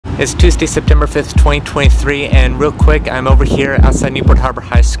It's Tuesday, September 5th, 2023, and real quick, I'm over here outside Newport Harbor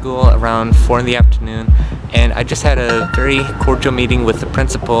High School around 4 in the afternoon, and I just had a very cordial meeting with the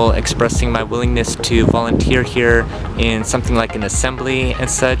principal expressing my willingness to volunteer here in something like an assembly and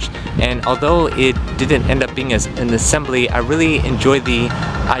such. And although it didn't end up being an assembly, I really enjoyed the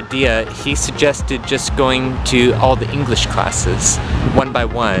idea. He suggested just going to all the English classes one by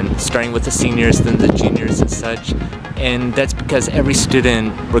one, starting with the seniors, then the juniors and such. And that's because every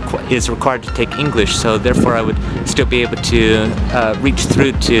student is required to take English, so therefore I would still be able to reach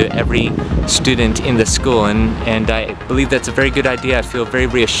through to every student in the school, and I believe that's a very good idea. I feel very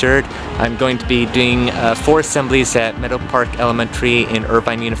reassured. I'm going to be doing 4 assemblies at Meadow Park Elementary in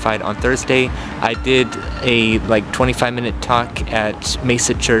Irvine Unified on Thursday. I did a 25-minute talk at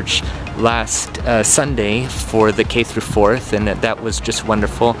Mesa Church last Sunday for the K through 4th, and that was just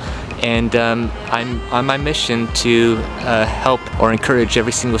wonderful. And I'm on my mission to help or encourage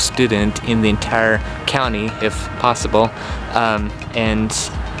every single student in the entire county, if possible. And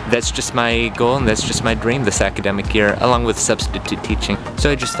that's just my goal, and that's just my dream this academic year, along with substitute teaching.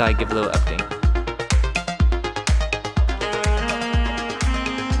 So I just thought I'd give a little update.